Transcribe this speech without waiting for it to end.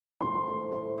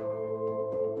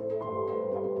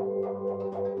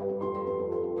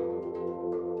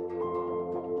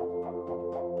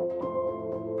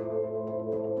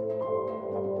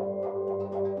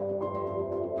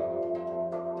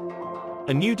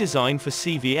A new design for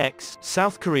CVX,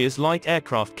 South Korea's light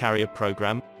aircraft carrier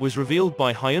program, was revealed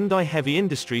by Hyundai Heavy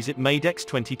Industries at MADEX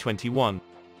 2021.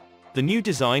 The new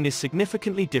design is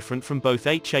significantly different from both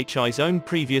HHI's own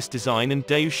previous design and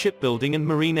Daewoo Shipbuilding and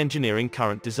Marine Engineering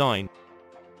current design.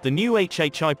 The new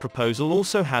HHI proposal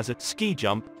also has a ski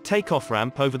jump, takeoff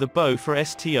ramp over the bow for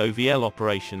STOVL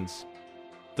operations.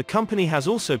 The company has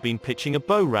also been pitching a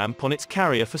bow ramp on its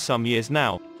carrier for some years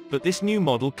now, but this new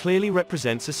model clearly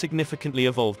represents a significantly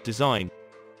evolved design.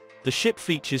 The ship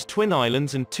features twin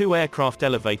islands and two aircraft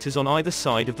elevators on either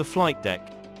side of the flight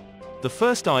deck. The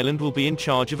first island will be in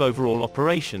charge of overall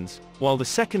operations, while the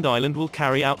second island will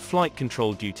carry out flight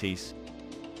control duties.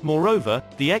 Moreover,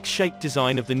 the X-shaped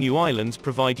design of the new islands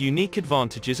provide unique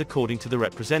advantages according to the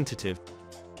representative.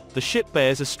 The ship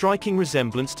bears a striking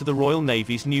resemblance to the Royal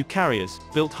Navy's new carriers,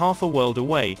 built half a world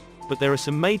away, but there are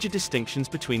some major distinctions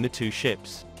between the two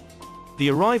ships. The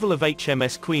arrival of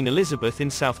HMS Queen Elizabeth in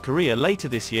South Korea later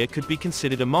this year could be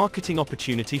considered a marketing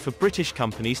opportunity for British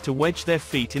companies to wedge their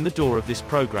feet in the door of this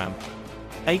program.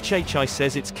 HHI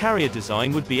says its carrier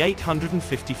design would be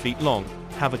 850 feet long,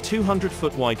 have a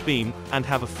 200-foot wide beam, and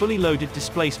have a fully loaded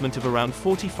displacement of around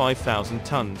 45,000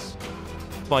 tons.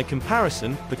 By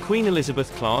comparison, the Queen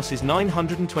Elizabeth class is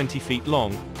 920 feet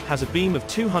long, has a beam of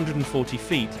 240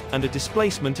 feet, and a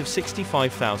displacement of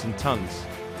 65,000 tons.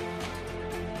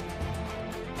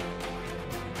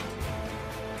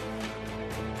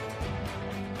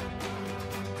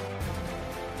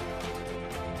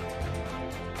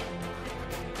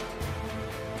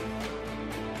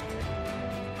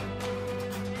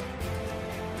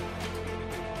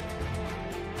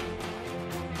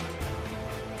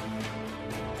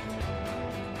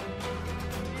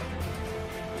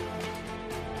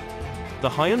 The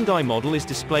Hyundai model is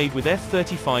displayed with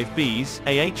F-35Bs,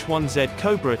 AH-1Z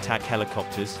Cobra attack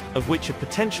helicopters, of which a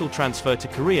potential transfer to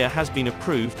Korea has been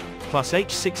approved, plus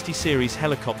H-60 series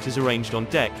helicopters arranged on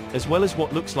deck, as well as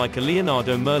what looks like a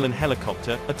Leonardo Merlin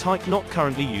helicopter, a type not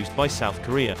currently used by South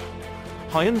Korea.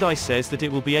 Hyundai says that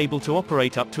it will be able to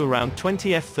operate up to around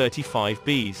 20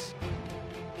 F-35Bs.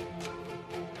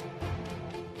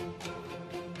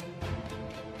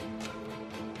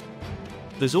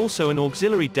 There's also an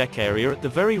auxiliary deck area at the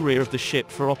very rear of the ship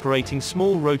for operating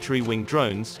small rotary wing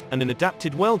drones, and an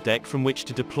adapted well deck from which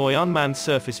to deploy unmanned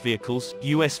surface vehicles,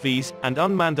 USVs, and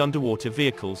unmanned underwater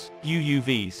vehicles,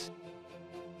 UUVs.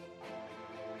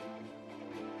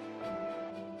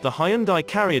 The Hyundai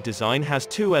carrier design has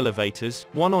two elevators,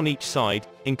 one on each side,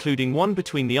 including one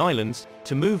between the islands,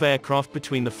 to move aircraft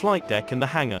between the flight deck and the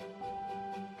hangar.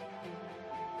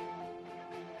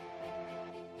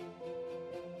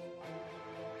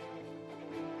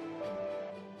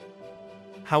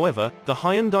 However, the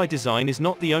Hyundai design is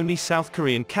not the only South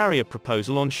Korean carrier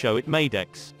proposal on show at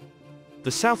MADEX.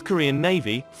 The South Korean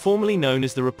Navy, formerly known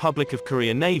as the Republic of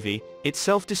Korea Navy,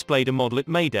 itself displayed a model at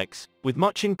MADEX, with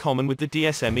much in common with the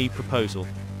DSME proposal.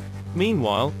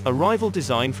 Meanwhile, a rival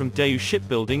design from Daewoo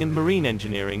Shipbuilding and Marine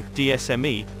Engineering,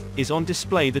 DSME, is on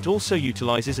display that also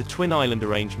utilizes a twin island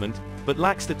arrangement, but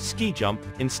lacks that ski jump,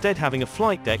 instead having a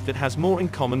flight deck that has more in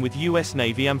common with US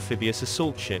Navy amphibious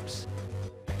assault ships.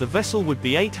 The vessel would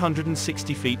be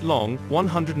 860 feet long,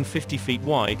 150 feet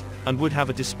wide, and would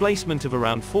have a displacement of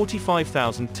around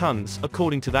 45,000 tons,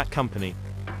 according to that company.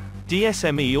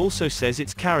 DSME also says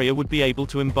its carrier would be able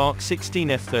to embark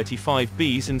 16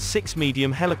 F-35Bs and 6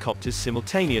 medium helicopters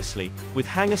simultaneously, with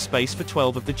hangar space for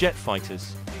 12 of the jet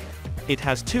fighters. It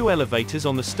has two elevators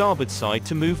on the starboard side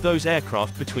to move those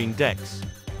aircraft between decks.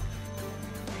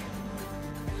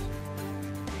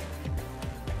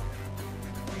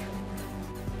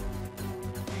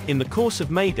 In the course of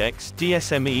MADEX,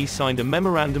 DSME signed a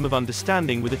memorandum of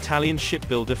understanding with Italian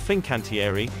shipbuilder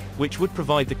Fincantieri, which would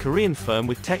provide the Korean firm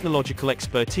with technological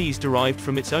expertise derived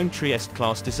from its own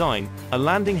Trieste-class design, a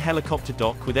landing helicopter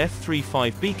dock with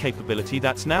F-35B capability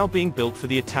that's now being built for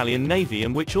the Italian Navy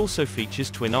and which also features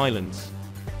twin islands.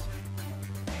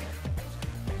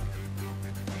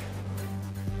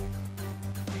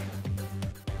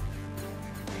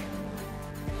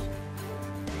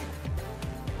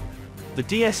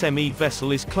 The DSME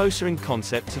vessel is closer in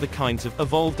concept to the kinds of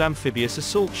evolved amphibious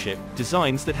assault ship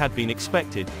designs that had been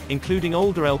expected, including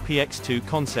older LPX-II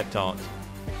concept art.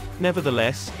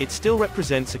 Nevertheless, it still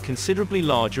represents a considerably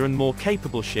larger and more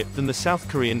capable ship than the South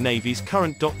Korean Navy's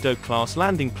current Dokdo-class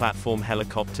landing platform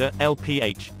helicopter,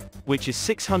 LPH, which is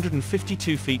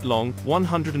 652 feet long,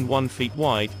 101 feet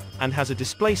wide, and has a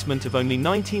displacement of only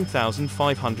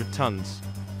 19,500 tons.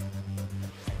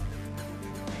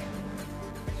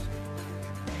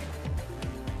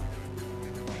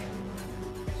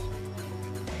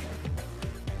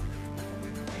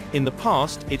 In the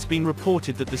past, it's been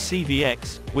reported that the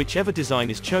CVX, whichever design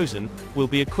is chosen, will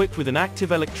be equipped with an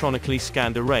active electronically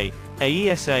scanned array,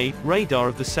 AESA, radar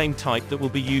of the same type that will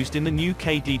be used in the new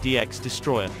KDDX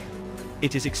destroyer.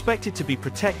 It is expected to be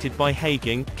protected by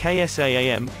Hagging,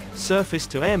 KSAAM,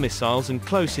 surface-to-air missiles and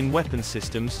close-in weapon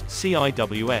systems,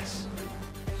 CIWS.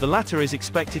 The latter is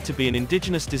expected to be an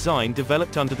indigenous design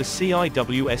developed under the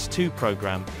CIWS-II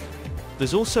program.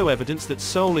 There's also evidence that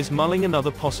Seoul is mulling another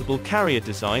possible carrier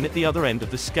design at the other end of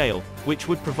the scale, which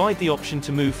would provide the option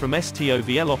to move from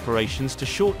STOVL operations to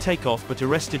short takeoff but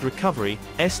arrested recovery,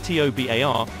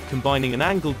 STOVAR, combining an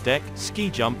angled deck,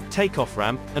 ski jump, takeoff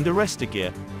ramp, and arrestor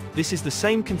gear. This is the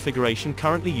same configuration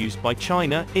currently used by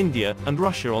China, India, and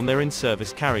Russia on their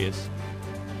in-service carriers.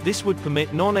 This would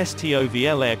permit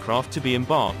non-STOVL aircraft to be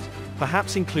embarked,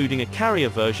 perhaps including a carrier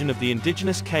version of the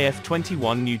indigenous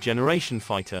KF-21 new generation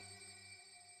fighter.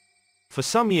 For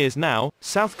some years now,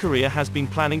 South Korea has been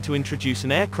planning to introduce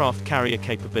an aircraft carrier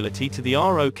capability to the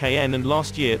ROKN, and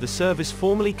last year the service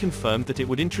formally confirmed that it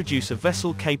would introduce a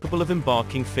vessel capable of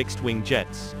embarking fixed-wing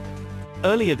jets.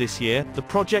 Earlier this year, the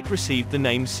project received the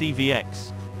name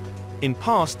CVX. In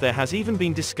past there has even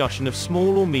been discussion of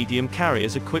small or medium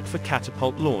carriers equipped for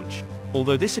catapult launch,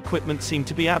 although this equipment seemed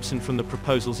to be absent from the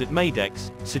proposals at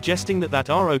MADEX, suggesting that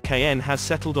ROKN has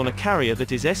settled on a carrier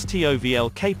that is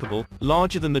STOVL capable,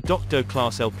 larger than the Dokdo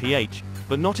class LPH,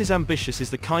 but not as ambitious as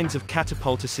the kinds of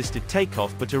catapult-assisted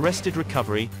takeoff but arrested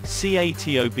recovery,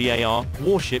 CATOBAR,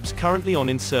 warships currently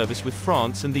in service with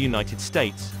France and the United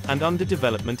States, and under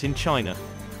development in China.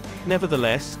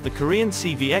 Nevertheless, the Korean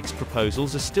CVX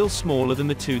proposals are still smaller than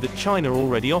the two that China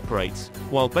already operates,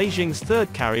 while Beijing's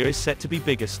third carrier is set to be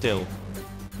bigger still.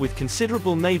 With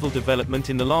considerable naval development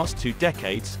in the last 2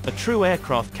 decades, a true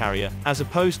aircraft carrier, as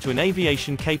opposed to an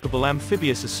aviation-capable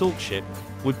amphibious assault ship,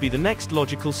 would be the next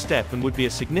logical step and would be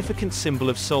a significant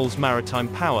symbol of Seoul's maritime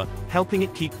power, helping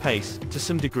it keep pace, to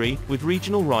some degree, with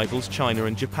regional rivals China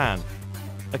and Japan.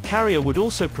 A carrier would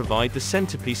also provide the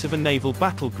centerpiece of a naval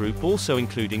battle group, also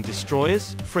including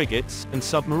destroyers, frigates, and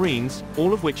submarines,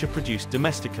 all of which are produced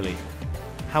domestically.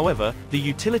 However, the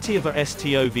utility of a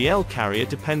STOVL carrier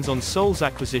depends on Seoul's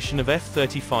acquisition of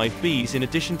F-35Bs in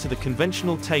addition to the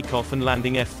conventional takeoff and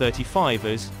landing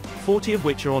F-35As, 40 of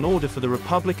which are on order for the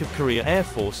Republic of Korea Air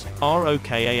Force,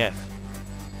 ROKAF.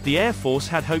 The Air Force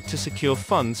had hoped to secure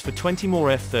funds for 20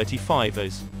 more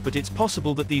F-35As, but it's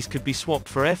possible that these could be swapped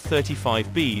for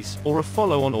F-35Bs, or a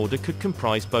follow-on order could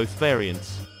comprise both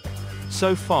variants.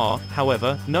 So far,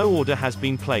 however, no order has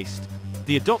been placed.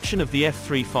 The adoption of the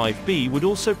F-35B would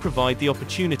also provide the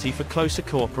opportunity for closer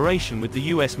cooperation with the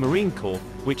U.S. Marine Corps,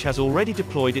 which has already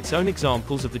deployed its own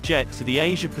examples of the jet to the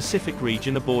Asia-Pacific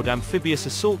region aboard amphibious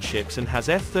assault ships and has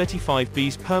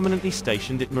F-35Bs permanently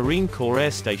stationed at Marine Corps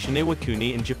Air Station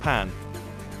Iwakuni in Japan.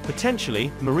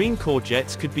 Potentially, Marine Corps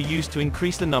jets could be used to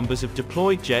increase the numbers of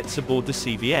deployed jets aboard the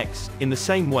CVX, in the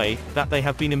same way that they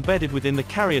have been embedded within the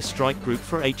carrier strike group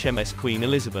for HMS Queen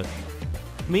Elizabeth.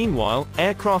 Meanwhile,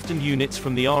 aircraft and units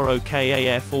from the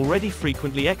ROKAF already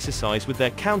frequently exercise with their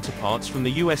counterparts from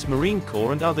the U.S. Marine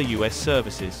Corps and other U.S.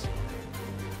 services.